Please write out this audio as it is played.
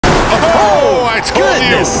Oh, I told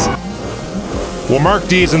goodness. you. Well, Mark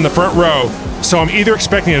D is in the front row, so I'm either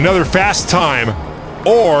expecting another fast time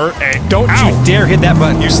or a... Don't you dare hit that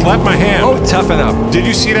button. You slapped my hand. Oh, toughen up. Did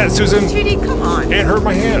you see that, Susan? TD, come on. It hurt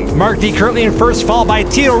my hand. Mark D currently in first, followed by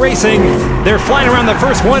Tito Racing. They're flying around the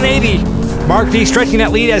first 180. Mark D stretching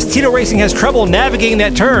that lead as Tito Racing has trouble navigating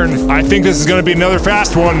that turn. I think this is going to be another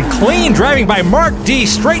fast one. Clean driving by Mark D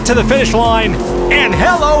straight to the finish line. And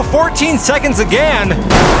hello, 14 seconds again.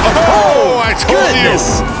 Oh, I told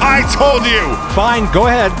goodness. you. I told you. Fine, go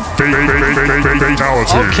ahead.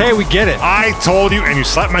 Fatality. Okay, we get it. I told you, and you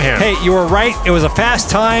slapped my hand. Hey, you were right. It was a fast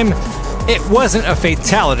time. It wasn't a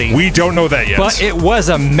fatality. We don't know that yet. But it was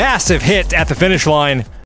a massive hit at the finish line.